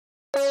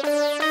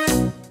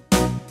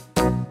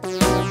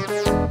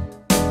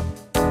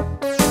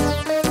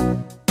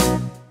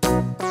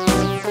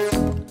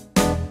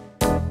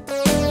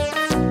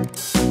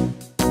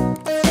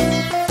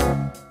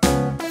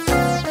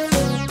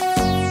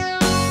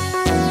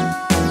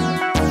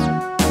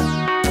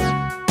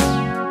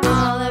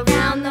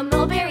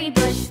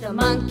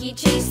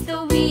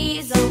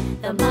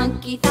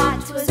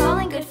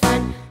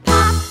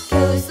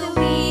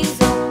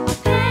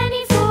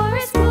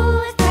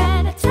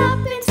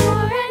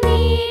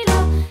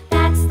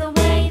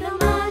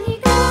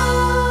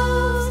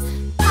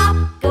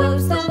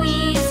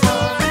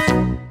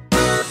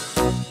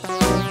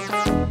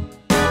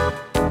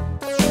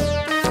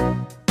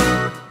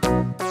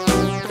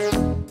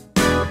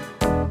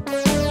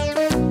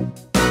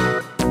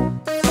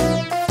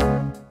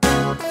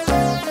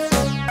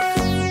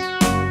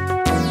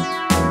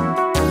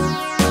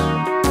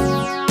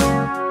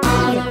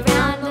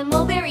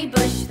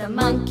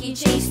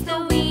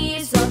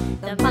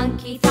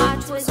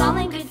all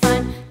in good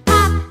fun.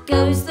 Pop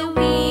goes the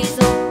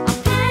weasel, a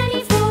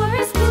penny for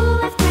a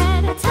spool of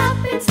thread, a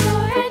tuppence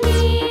for a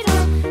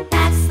needle.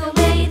 That's the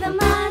way the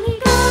money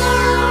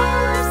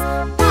goes.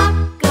 Pop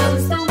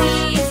goes the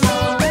weasel.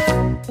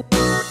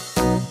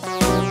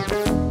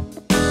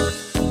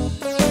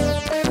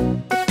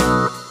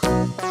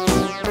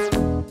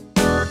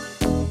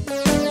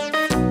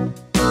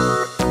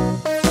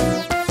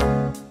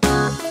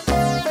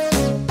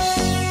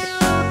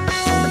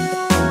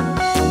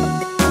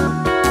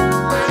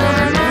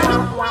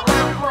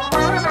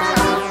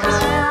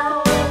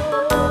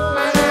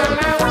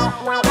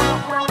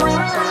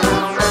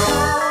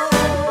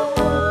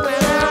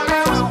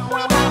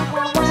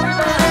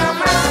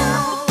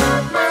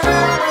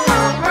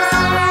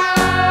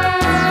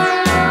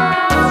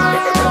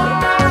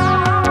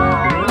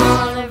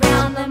 All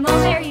around the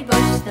mulberry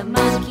bush, the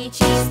monkey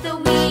chased the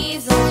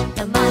weasel.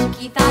 The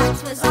monkey thought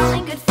 'twas all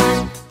in good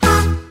fun.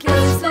 Pop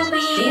goes the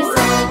weasel.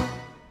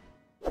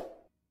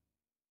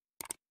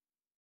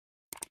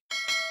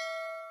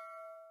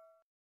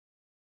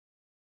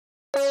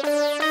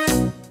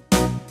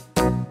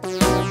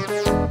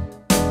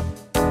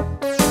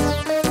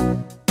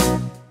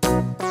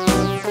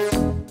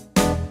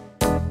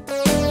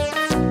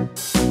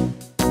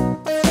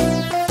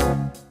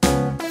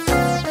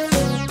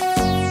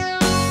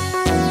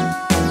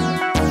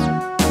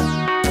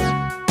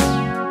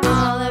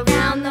 All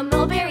around the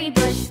mulberry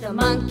bush, the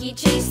monkey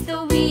chased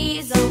the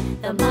weasel.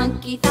 The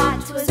monkey thought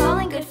 'twas all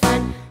in good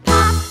fun.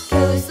 Pop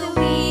goes the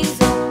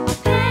weasel, a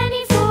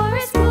penny for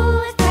a spool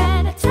of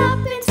thread, a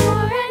tuppence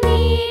for a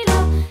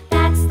needle.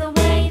 That's the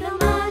way the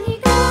money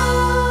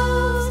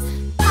goes.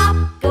 Pop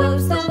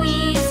goes the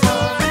weasel.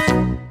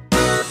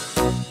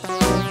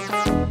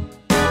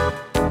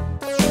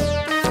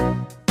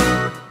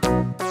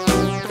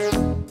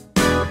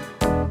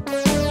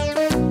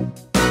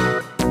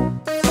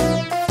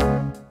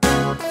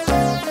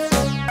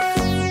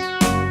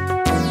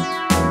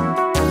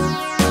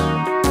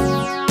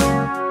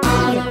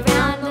 All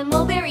around the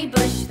mulberry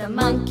bush, the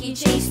monkey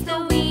chased the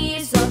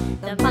weasel.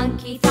 The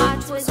monkey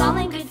thought 'twas all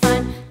in good fun.